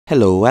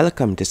Hello,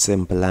 welcome to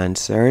Simple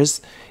Answers.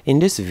 In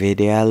this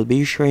video, I'll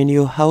be showing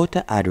you how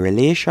to add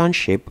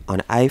relationship on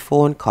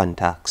iPhone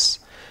contacts.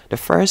 The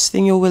first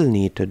thing you will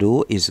need to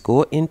do is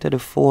go into the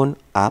phone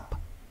app.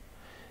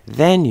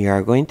 Then you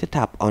are going to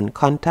tap on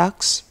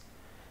contacts.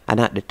 And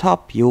at the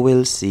top, you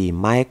will see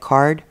My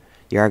Card.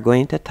 You are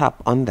going to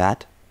tap on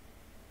that.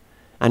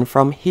 And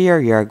from here,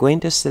 you are going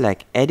to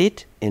select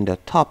Edit in the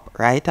top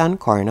right hand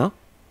corner.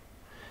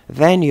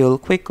 Then you'll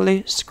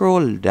quickly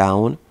scroll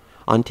down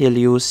until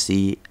you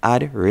see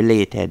Add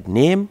Related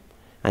Name,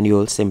 and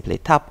you'll simply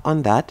tap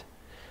on that.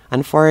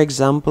 And for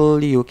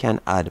example, you can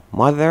add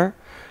mother.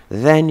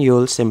 Then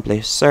you'll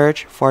simply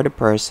search for the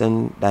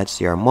person that's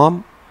your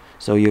mom.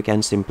 So you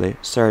can simply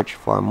search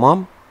for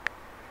mom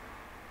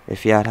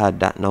if you had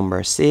that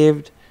number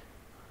saved.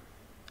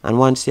 And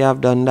once you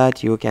have done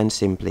that, you can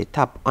simply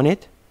tap on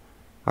it,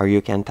 or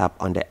you can tap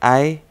on the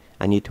I,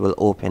 and it will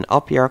open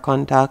up your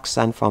contacts.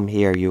 And from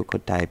here you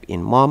could type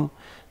in mom,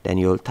 then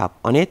you'll tap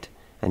on it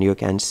and you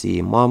can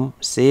see mom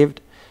saved,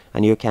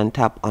 and you can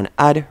tap on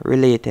Add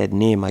Related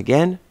Name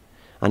again.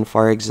 And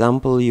for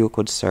example, you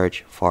could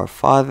search for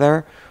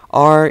father,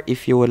 or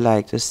if you would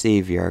like to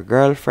save your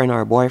girlfriend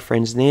or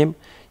boyfriend's name,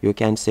 you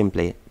can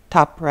simply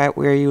tap right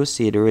where you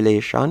see the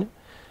relation,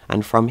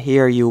 and from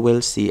here you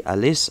will see a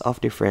list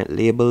of different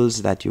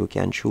labels that you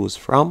can choose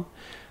from,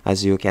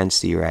 as you can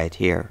see right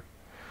here.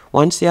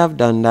 Once you have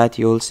done that,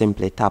 you'll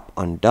simply tap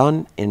on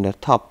Done in the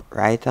top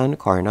right hand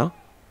corner,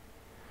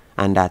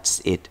 and that's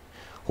it.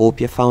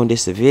 Hope you found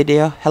this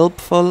video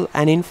helpful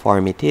and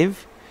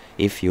informative.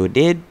 If you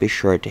did, be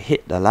sure to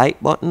hit the like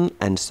button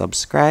and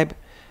subscribe,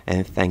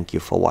 and thank you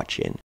for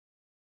watching.